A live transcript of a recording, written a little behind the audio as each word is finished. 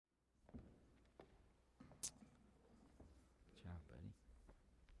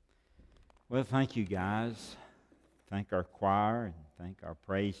Well, thank you guys. Thank our choir and thank our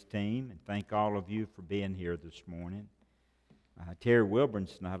praise team and thank all of you for being here this morning. Terry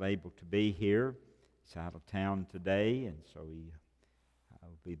Wilburn's not able to be here. He's out of town today, and so he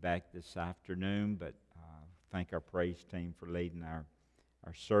will be back this afternoon. But thank our praise team for leading our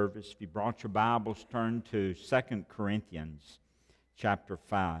service. If you brought your Bibles, turn to 2 Corinthians chapter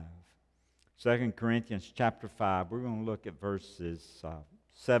 5. 2 Corinthians chapter 5. We're going to look at verses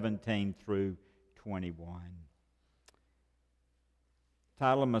 17 through 21. The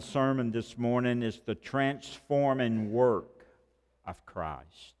title of my sermon this morning is The Transforming Work of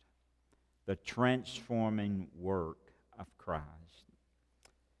Christ. The Transforming Work of Christ.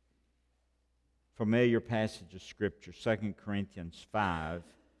 Familiar passage of Scripture, 2 Corinthians 5,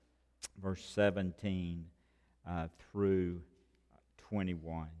 verse 17 through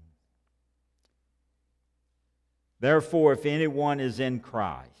 21. Therefore, if anyone is in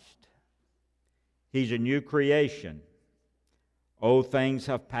Christ, he's a new creation. Old things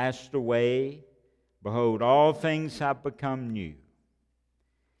have passed away. Behold, all things have become new.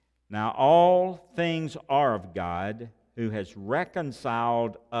 Now all things are of God, who has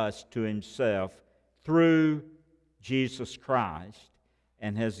reconciled us to himself through Jesus Christ,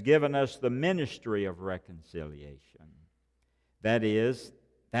 and has given us the ministry of reconciliation. That is,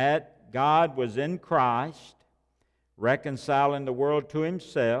 that God was in Christ, reconciling the world to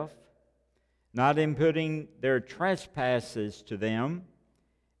himself, not imputing their trespasses to them,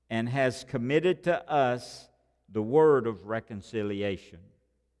 and has committed to us the word of reconciliation.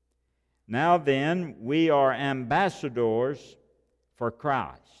 Now then, we are ambassadors for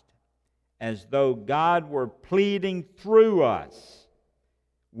Christ, as though God were pleading through us.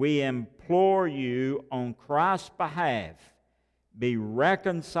 We implore you on Christ's behalf, be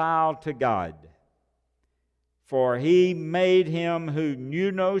reconciled to God. For he made him who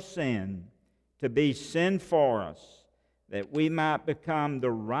knew no sin to be sin for us, that we might become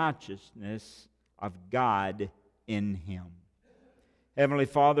the righteousness of God in him. Heavenly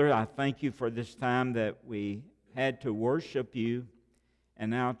Father, I thank you for this time that we had to worship you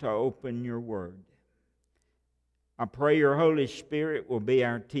and now to open your word. I pray your Holy Spirit will be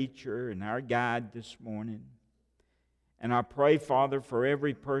our teacher and our guide this morning. And I pray, Father, for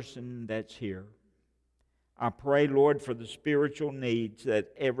every person that's here. I pray, Lord, for the spiritual needs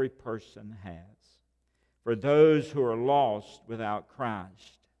that every person has. For those who are lost without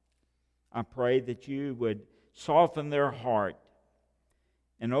Christ, I pray that you would soften their heart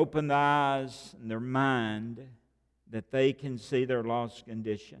and open the eyes and their mind that they can see their lost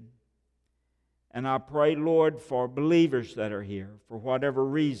condition. And I pray, Lord, for believers that are here, for whatever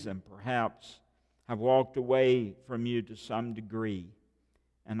reason, perhaps have walked away from you to some degree.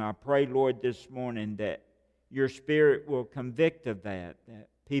 And I pray, Lord, this morning that your Spirit will convict of that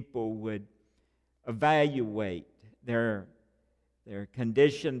people would evaluate their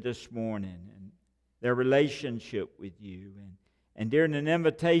condition this morning and their relationship with you. And during an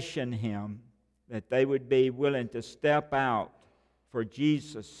invitation hymn, that they would be willing to step out for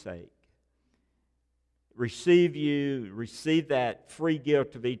Jesus' sake. Receive that free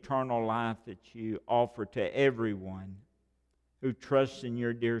gift of eternal life that you offer to everyone who trusts in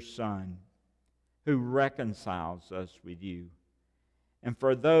your dear Son, who reconciles us with you. And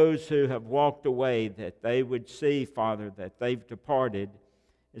for those who have walked away, that they would see, Father, that they've departed.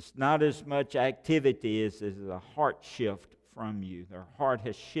 It's not as much activity as a heart shift from you. Their heart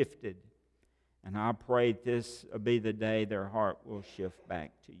has shifted. And I pray this will be the day their heart will shift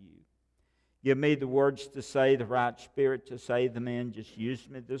back to you. Give me the words to say, the right spirit to say them in. Just use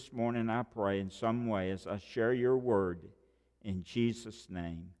me this morning, I pray, in some way as I share your word. In Jesus'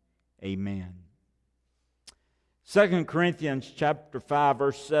 name, amen. 2 Corinthians chapter 5,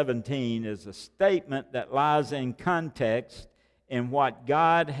 verse 17 is a statement that lies in context in what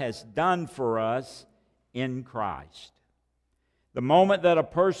God has done for us in Christ. The moment that a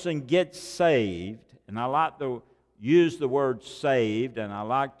person gets saved, and I like to use the word saved, and I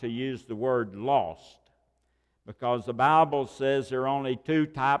like to use the word lost, because the Bible says there are only two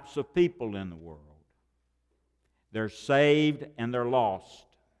types of people in the world. They're saved and they're lost.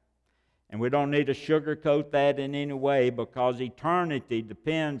 And we don't need to sugarcoat that in any way, because eternity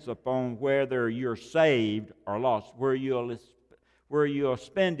depends upon whether you're saved or lost, where you'll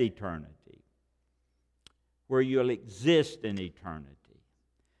spend eternity, where you'll exist in eternity.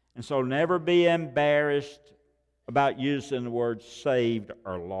 And so never be embarrassed about using the word saved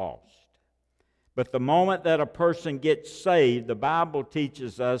or lost. But the moment that a person gets saved, the Bible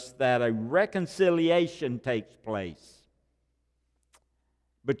teaches us that a reconciliation takes place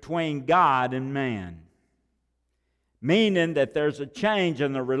between God and man. meaning that there's a change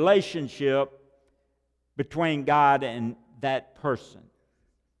in the relationship between God and that person.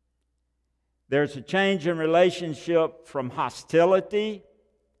 There's a change in relationship from hostility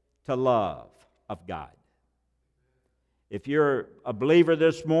to love of God. If you're a believer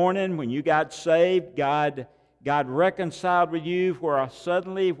this morning, when you got saved, God reconciled with you where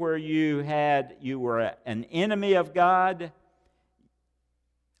suddenly where you were an enemy of God,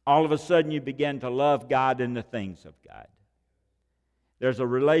 all of a sudden you began to love God and the things of God. There's a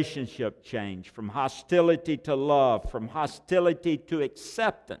relationship change from hostility to love, from hostility to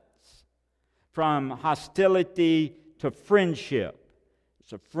acceptance, from hostility to friendship.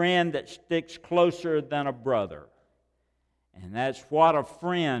 It's a friend that sticks closer than a brother. And that's what a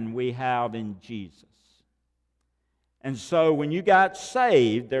friend we have in Jesus. And so when you got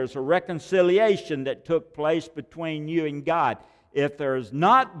saved, there's a reconciliation that took place between you and God. If there's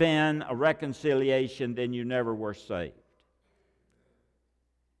not been a reconciliation, then you never were saved.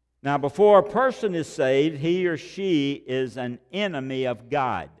 Now, before a person is saved, he or she is an enemy of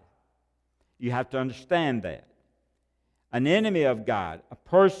God. You have to understand that. An enemy of God, a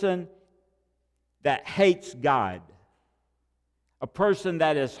person that hates God, a person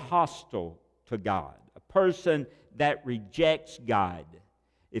that is hostile to God, a person that rejects God.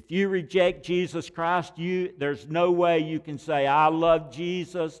 If you reject Jesus Christ, there's no way you can say, I love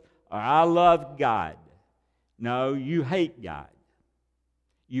Jesus or I love God. No, you hate God.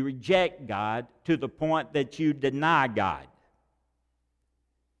 You reject God to the point that you deny God.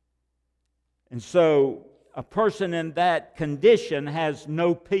 And so a person in that condition has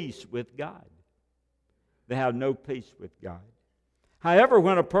no peace with God. They have no peace with God. However,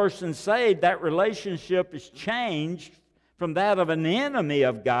 when a person's saved, that relationship is changed from that of an enemy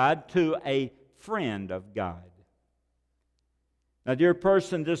of God to a friend of God. Now, dear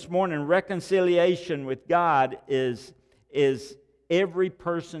person, this morning, reconciliation with God is every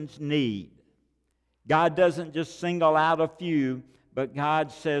person's need. God doesn't just single out a few, but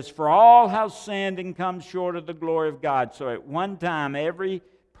God says, for all have sinned and come short of the glory of God. So at one time, every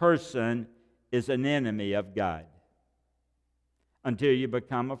person is an enemy of God until you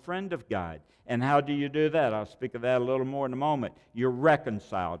become a friend of God. And how do you do that? I'll speak of that a little more in a moment. You're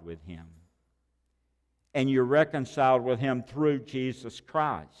reconciled with Him. And you're reconciled with Him through Jesus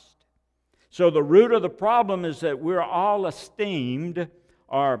Christ. So the root of the problem is that we're all esteemed,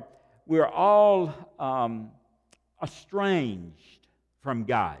 or we're all estranged from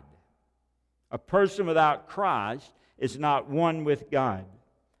God. A person without Christ is not one with God.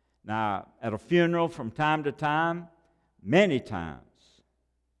 Now, at a funeral from time to time, many times,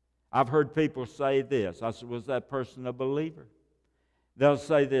 I've heard people say this. I said, was that person a believer? They'll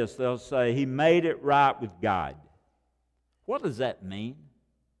say this. They'll say, he made it right with God. What does that mean?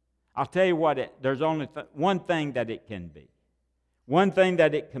 I'll tell you what, there's only one thing that it can be. One thing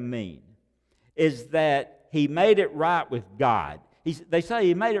that it can mean is that he made it right with God. They say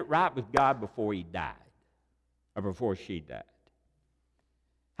he made it right with God before he died, or before she died.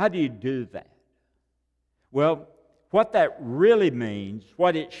 How do you do that? Well, what that really means,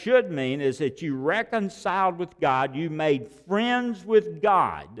 what it should mean, is that you reconciled with God, you made friends with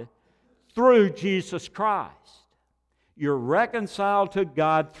God through Jesus Christ. You're reconciled to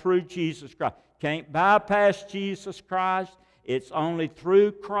God through Jesus Christ. Can't bypass Jesus Christ. It's only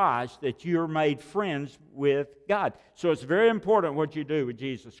through Christ that you're made friends with God. So it's very important what you do with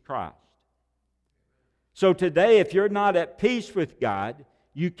Jesus Christ. So today, if you're not at peace with God,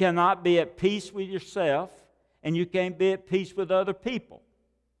 you cannot be at peace with yourself, and you can't be at peace with other people.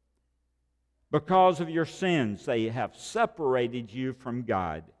 Because of your sins, they have separated you from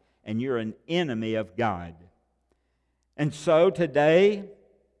God, and you're an enemy of God. And so today,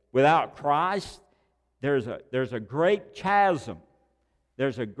 without Christ, there's a great chasm.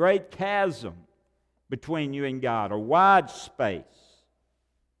 There's a great chasm between you and God, a wide space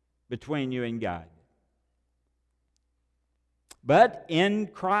between you and God. But in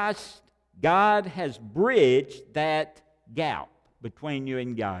Christ, God has bridged that gap between you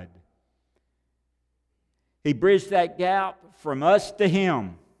and God. He bridged that gap from us to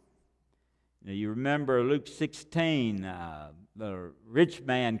Him. Now, you remember Luke 16, the rich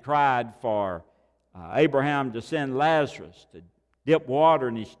man cried for Abraham to send Lazarus to dip water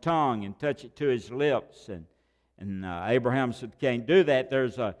in his tongue and touch it to his lips. And Abraham said, can't do that.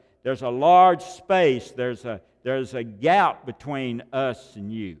 There's a large space. There's a gap between us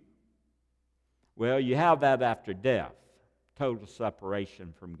and you. Well, you have that after death, total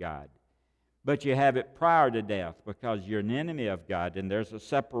separation from God. But you have it prior to death because you're an enemy of God and there's a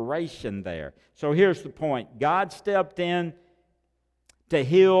separation there. So here's the point. God stepped in to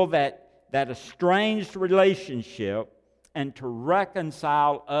heal that that estranged relationship and to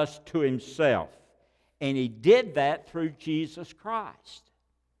reconcile us to Himself. And He did that through Jesus Christ.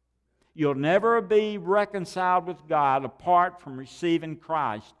 You'll never be reconciled with God apart from receiving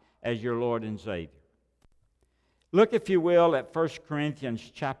Christ as your Lord and Savior. Look, if you will, at 1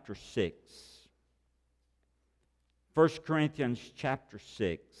 Corinthians chapter 6. 1 Corinthians chapter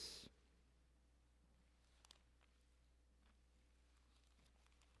 6.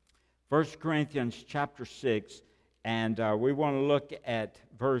 First Corinthians chapter 6, and we want to look at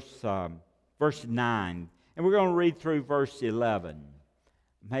verse 9. And we're going to read through verse 11.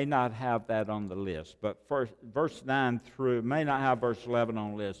 May not have that on the list, but first, verse 9 through, may not have verse 11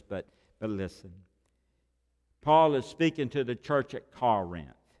 on the list, but listen. Paul is speaking to the church at Corinth.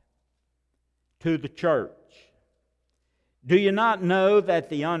 To the church. Do you not know that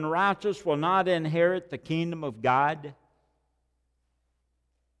the unrighteous will not inherit the kingdom of God?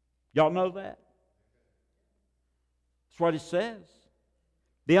 Y'all know that? That's what it says.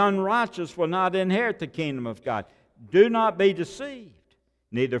 The unrighteous will not inherit the kingdom of God. Do not be deceived.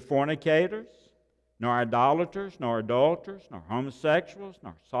 Neither fornicators, nor idolaters, nor adulterers, nor homosexuals,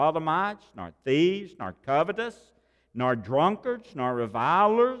 nor sodomites, nor thieves, nor covetous, nor drunkards, nor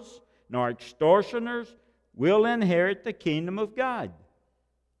revilers, nor extortioners will inherit the kingdom of God.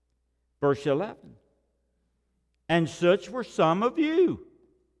 Verse 11. And such were some of you.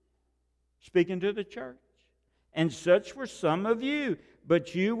 Speaking to the church. And such were some of you.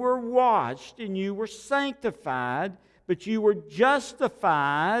 But you were washed and you were sanctified, but you were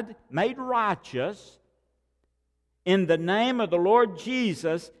justified, made righteous, in the name of the Lord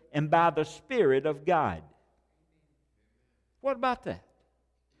Jesus and by the Spirit of God. What about that?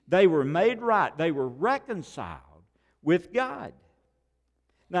 They were made right. They were reconciled with God.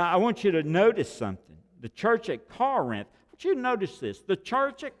 Now, I want you to notice something. The church at Corinth, I want you to notice this. The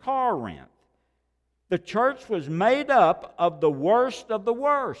church at Corinth, the church was made up of the worst of the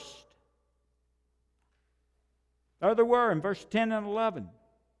worst. There they were in verse 10 and 11.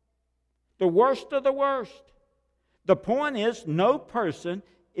 The worst of the worst. The point is, no person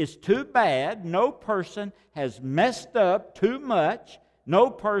is too bad. No person has messed up too much.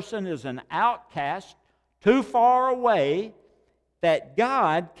 No person is an outcast too far away that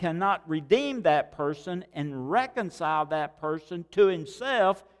God cannot redeem that person and reconcile that person to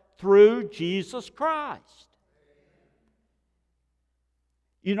Himself through Jesus Christ.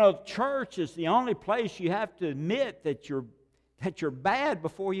 You know, church is the only place you have to admit that you're bad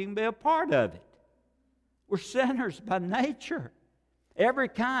before you can be a part of it. We're sinners by nature. Every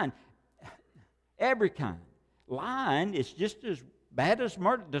kind. Every kind. Lying is just as bad as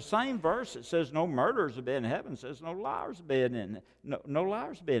murder. The same verse that says no murderers have been in heaven says no liars have been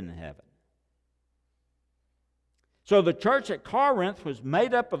in heaven. So the church at Corinth was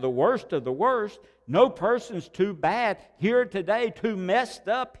made up of the worst of the worst. No person's too bad here today, too messed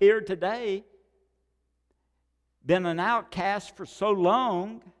up here today. Been an outcast for so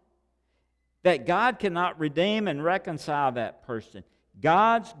long that God cannot redeem and reconcile that person.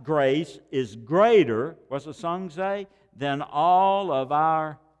 God's grace is greater, what's the song say, than all of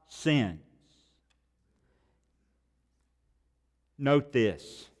our sins. Note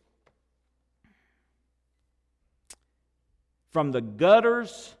this. From the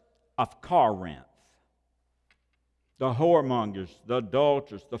gutters of Corinth, the whoremongers, the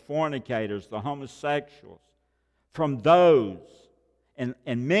adulterers, the fornicators, the homosexuals, from those and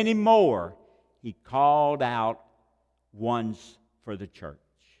many more, He called out ones for the church.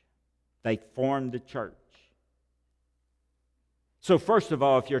 They formed the church. So first of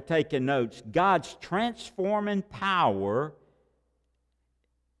all, if you're taking notes, God's transforming power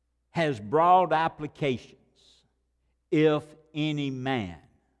has broad applications. If any man.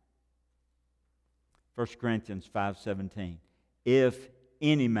 1 Corinthians 5:17. If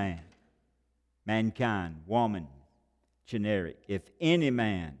any man, mankind, woman, generic, if any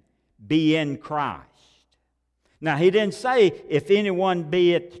man be in Christ. Now, he didn't say if anyone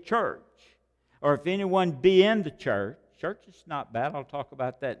be at the church or if anyone be in the church. Church is not bad. I'll talk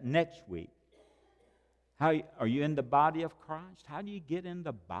about that next week. How are you in the body of Christ? How do you get in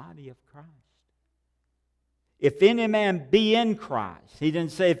the body of Christ? If any man be in Christ. He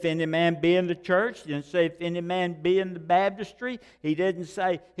didn't say if any man be in the church. He didn't say if any man be in the baptistry. He didn't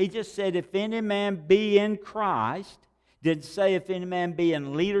say, he just said if any man be in Christ. Didn't say if any man be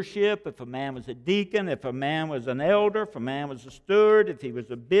in leadership, if a man was a deacon, if a man was an elder, if a man was a steward, if he was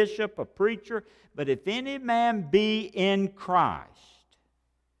a bishop, a preacher. But if any man be in Christ.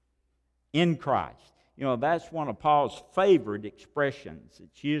 In Christ. You know, that's one of Paul's favorite expressions.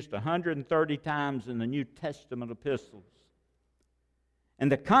 It's used 130 times in the New Testament epistles.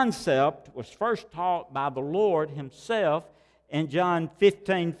 And the concept was first taught by the Lord himself in John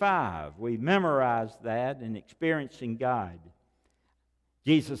 15:5. We memorized that in Experiencing God.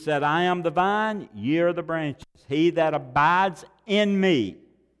 Jesus said, I am the vine, ye are the branches. He that abides in me,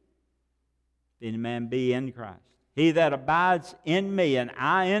 if any man be in Christ. He that abides in me, and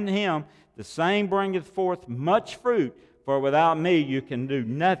I in him, the same bringeth forth much fruit, for without me you can do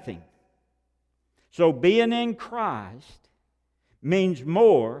nothing. So being in Christ means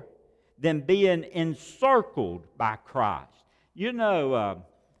more than being encircled by Christ. You know,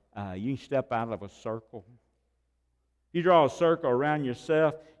 you can step out of a circle. You draw a circle around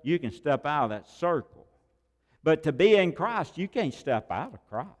yourself, you can step out of that circle. But to be in Christ, you can't step out of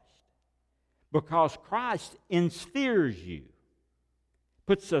Christ. Because Christ enspheres you,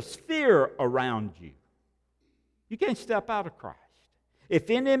 puts a sphere around you. You can't step out of Christ. If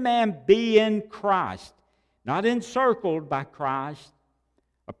any man be in Christ, not encircled by Christ,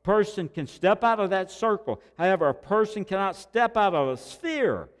 a person can step out of that circle. However, a person cannot step out of a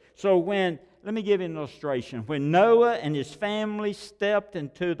sphere. So let me give you an illustration. When Noah and his family stepped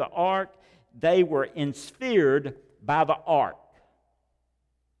into the ark, they were ensphered by the ark,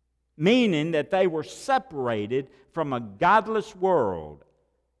 meaning that they were separated from a godless world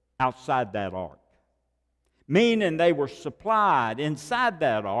outside that ark, meaning they were supplied inside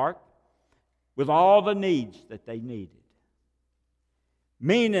that ark with all the needs that they needed,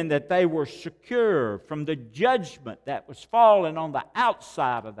 meaning that they were secure from the judgment that was falling on the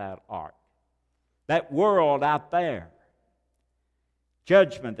outside of that ark, that world out there,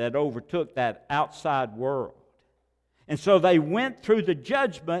 judgment that overtook that outside world. And so they went through the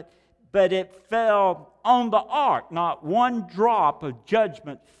judgment, but it fell on the ark. Not one drop of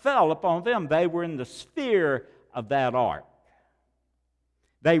judgment fell upon them. They were in the sphere of that ark.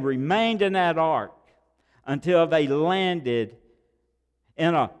 They remained in that ark until they landed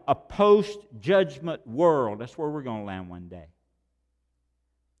in a post-judgment world. That's where we're going to land one day.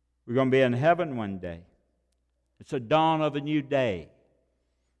 We're going to be in heaven one day. It's a dawn of a new day.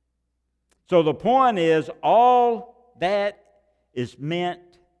 So the point is, all that is meant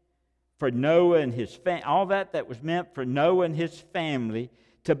for Noah and his family, all that was meant for Noah and his family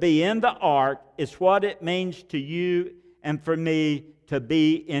to be in the ark is what it means to you and for me to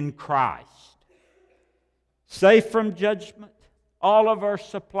be in Christ. Safe from judgment, all of our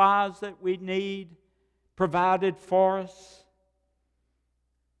supplies that we need provided for us,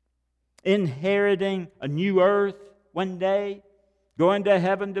 inheriting a new earth one day, going to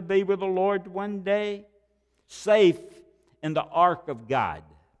heaven to be with the Lord one day, safe in the ark of God.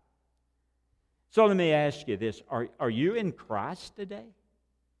 So let me ask you this. Are you in Christ today?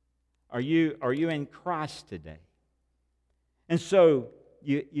 Are you in Christ today? And so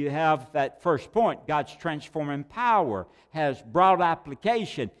you have that first point. God's transforming power has broad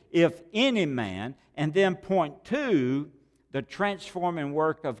application. If any man, and then point two, the transforming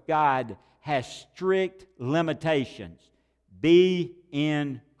work of God has strict limitations. Be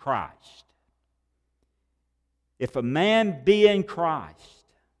in Christ. If a man be in Christ,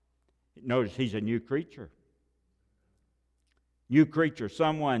 notice he's a new creature. New creature.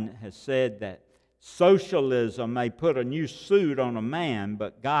 Someone has said that socialism may put a new suit on a man,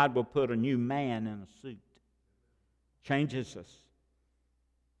 but God will put a new man in a suit. Changes us.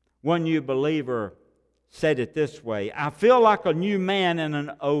 One new believer said it this way: I feel like a new man in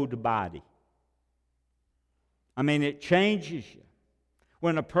an old body. I mean, it changes you.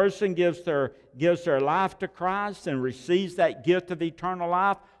 When a person gives their life to Christ and receives that gift of eternal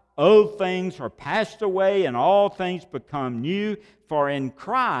life, old things are passed away and all things become new. For in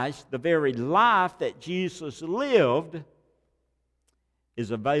Christ, the very life that Jesus lived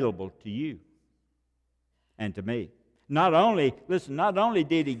is available to you and to me. Not only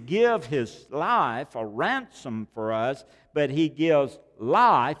did He give His life a ransom for us, but He gives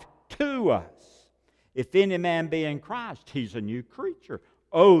life to us. If any man be in Christ, he's a new creature.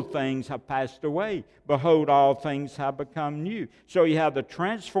 Old things have passed away. Behold, all things have become new. So you have the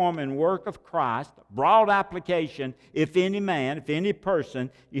transforming work of Christ, broad application. If any person,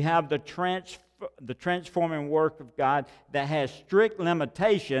 you have the transforming work of God that has strict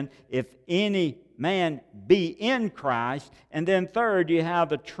limitation. If any man be in Christ. And then third, you have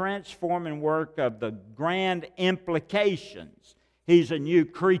the transforming work of the grand implications. He's a new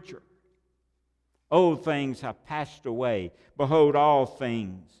creature. Old things have passed away. Behold, all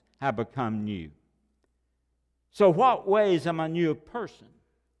things have become new. So what ways am I a new person?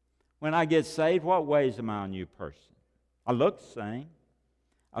 When I get saved, what ways am I a new person? I look the same.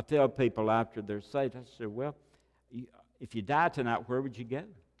 I tell people after they're saved, I say, well, if you die tonight, where would you go?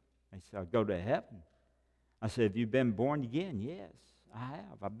 They say, I'll go to heaven. I said, have you been born again? Yes. I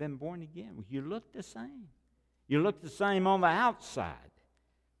have. I've been born again. Well, you look the same. You look the same on the outside.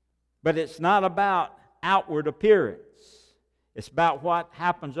 But it's not about outward appearance. It's about what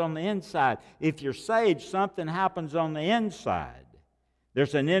happens on the inside. If you're saved, something happens on the inside.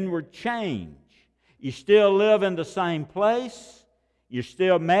 There's an inward change. You still live in the same place. You're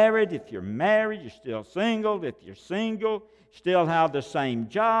still married. If you're married, you're still single. If you're single, you still have the same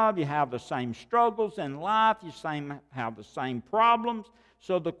job. You have the same struggles in life. You have the same problems.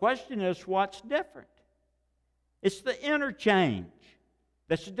 So the question is, what's different? It's the inner change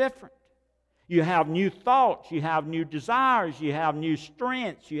that's different. You have new thoughts, you have new desires, you have new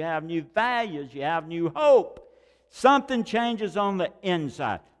strengths, you have new values, you have new hope. Something changes on the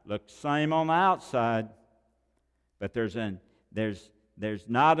inside. Looks the same on the outside, but there's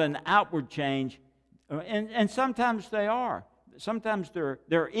not an outward change, and sometimes they are. Sometimes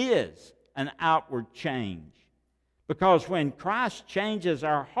there is an outward change, because when Christ changes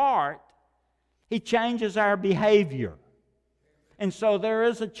our heart, He changes our behavior. And so there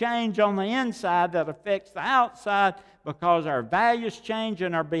is a change on the inside that affects the outside, because our values change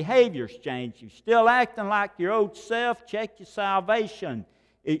and our behaviors change. You're still acting like your old self. Check your salvation.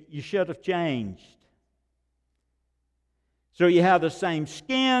 You should have changed. So you have the same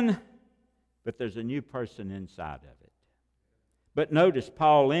skin, but there's a new person inside of it. But notice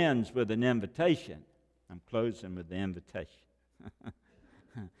Paul ends with an invitation. I'm closing with the invitation.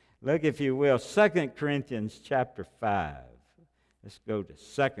 Look, if you will, 2 Corinthians chapter 5. Let's go to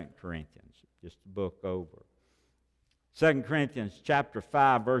 2 Corinthians, just a book over. 2 Corinthians chapter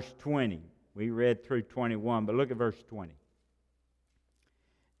 5, verse 20. We read through 21, but look at verse 20.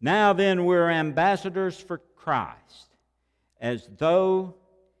 Now then, we're ambassadors for Christ, as though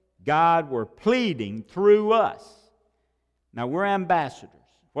God were pleading through us. Now, we're ambassadors.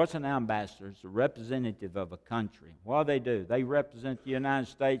 What's an ambassador? It's a representative of a country. What do? They represent the United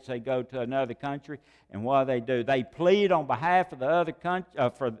States. They go to another country, and what do? They plead on behalf of the other country,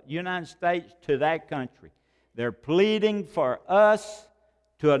 for the United States to that country. They're pleading for us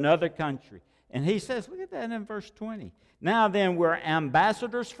to another country. And he says, look at that in verse 20. Now then, we're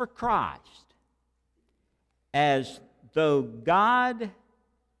ambassadors for Christ, as though God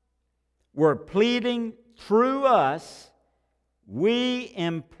were pleading through us. We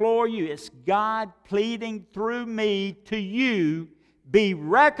implore you, it's God pleading through me to you, be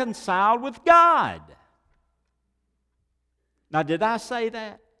reconciled with God. Now, did I say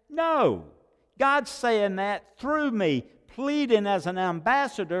that? No. God's saying that through me, pleading as an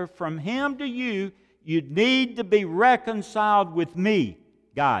ambassador from Him to you. You need to be reconciled with me,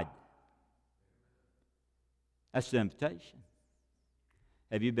 God. That's the invitation.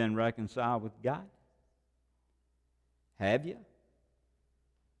 Have you been reconciled with God? Have you?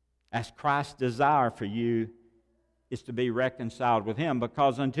 That's Christ's desire for you, is to be reconciled with Him,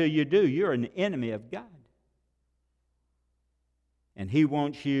 because until you do, you're an enemy of God. And He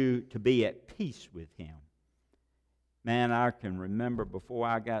wants you to be at peace with Him. Man, I can remember before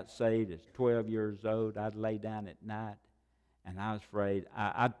I got saved, at 12 years old, I'd lay down at night, and I was afraid.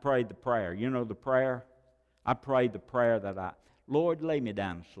 I'd pray the prayer. You know the prayer? I prayed the prayer that Lord, lay me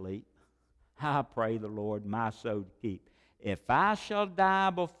down to sleep. I pray the Lord my soul to keep. If I shall die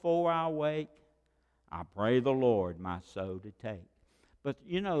before I wake, I pray the Lord my soul to take. But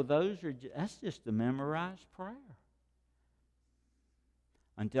you know, that's just a memorized prayer.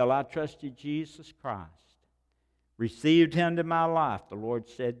 Until I trusted Jesus Christ, received Him to my life, the Lord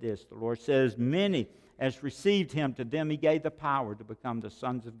said this. The Lord says, many as received Him, to them He gave the power to become the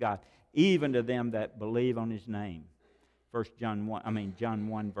sons of God, even to them that believe on His name. John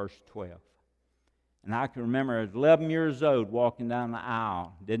 1, verse 12. And I can remember I was 11 years old walking down the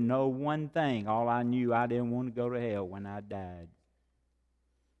aisle. Didn't know one thing. All I knew, I didn't want to go to hell when I died.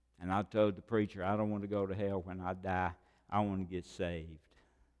 And I told the preacher, I don't want to go to hell when I die. I want to get saved.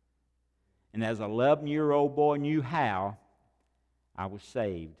 And as an 11-year-old boy knew how, I was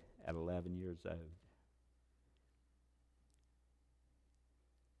saved at 11 years old.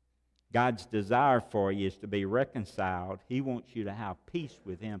 God's desire for you is to be reconciled. He wants you to have peace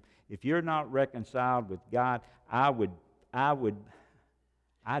with Him. If you're not reconciled with God, I'd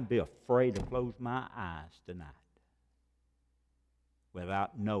be afraid to close my eyes tonight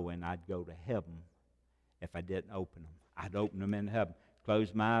without knowing I'd go to heaven if I didn't open them. I'd open them in heaven.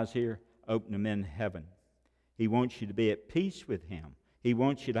 Close my eyes here, open them in heaven. He wants you to be at peace with Him. He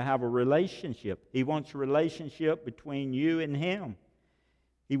wants you to have a relationship. He wants a relationship between you and Him.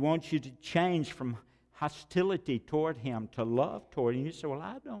 He wants you to change from hostility toward Him to love toward Him. You say, well,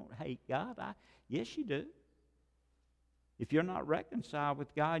 I don't hate God. Yes, you do. If you're not reconciled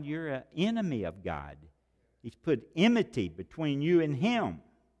with God, you're an enemy of God. He's put enmity between you and Him.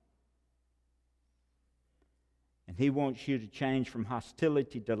 And He wants you to change from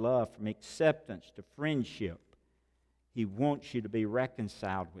hostility to love, from acceptance to friendship. He wants you to be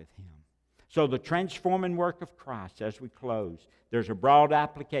reconciled with Him. So the transforming work of Christ, as we close, there's a broad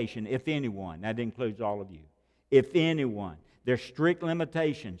application, if anyone. That includes all of you. If anyone. There's strict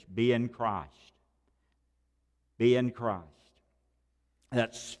limitations. Be in Christ. Be in Christ.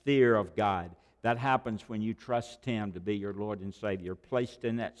 That sphere of God. That happens when you trust Him to be your Lord and Savior. You're placed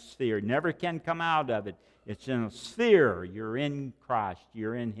in that sphere. Never can come out of it. It's in a sphere. You're in Christ.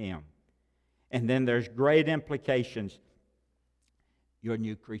 You're in Him. And then there's great implications. You're a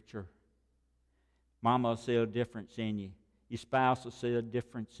new creature. Mama will see a difference in you. Your spouse will see a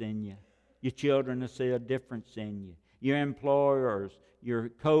difference in you. Your children will see a difference in you. Your employers, your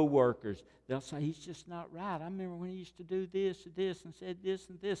co-workers, they'll say, he's just not right. I remember when he used to do this and this and said this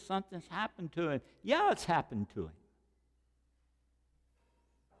and this. Something's happened to him. Yeah, it's happened to him.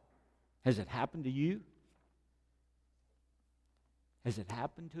 Has it happened to you? Has it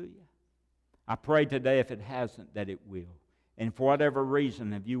happened to you? I pray today, if it hasn't, that it will. And for whatever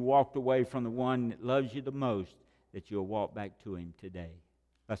reason, if you walked away from the one that loves you the most, that you'll walk back to Him today.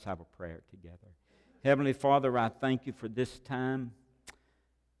 Let's have a prayer together. Heavenly Father, I thank You for this time.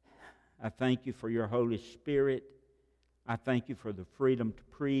 I thank You for Your Holy Spirit. I thank You for the freedom to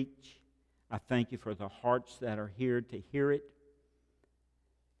preach. I thank You for the hearts that are here to hear it.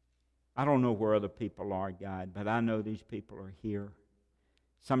 I don't know where other people are, God, but I know these people are here.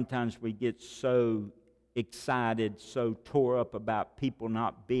 Sometimes we get so excited, so tore up about people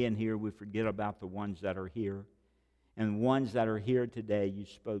not being here, we forget about the ones that are here. And the ones that are here today you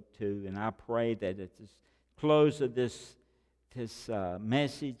spoke to. And I pray that at the close of this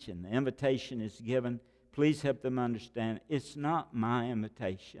message and the invitation is given, please help them understand it's not my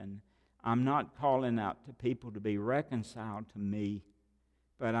invitation. I'm not calling out to people to be reconciled to me,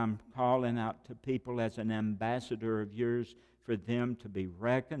 but I'm calling out to people as an ambassador of Yours for them to be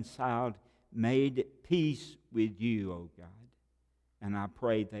reconciled, made at peace with You, oh God. And I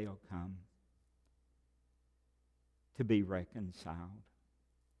pray they'll come to be reconciled.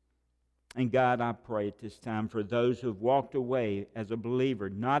 And God, I pray at this time for those who have walked away as a believer,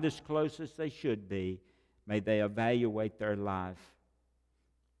 not as close as they should be, may they evaluate their life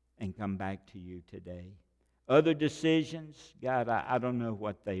and come back to You today. Other decisions, God, I don't know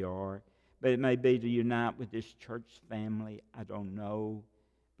what they are, but it may be to unite with this church family. I don't know,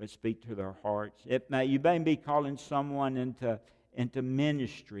 but speak to their hearts. You may be calling someone into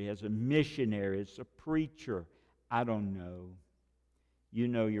ministry as a missionary, as a preacher. I don't know. You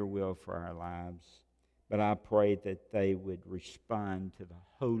know Your will for our lives. But I pray that they would respond to the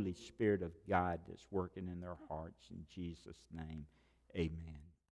Holy Spirit of God that's working in their hearts. In Jesus' name, amen.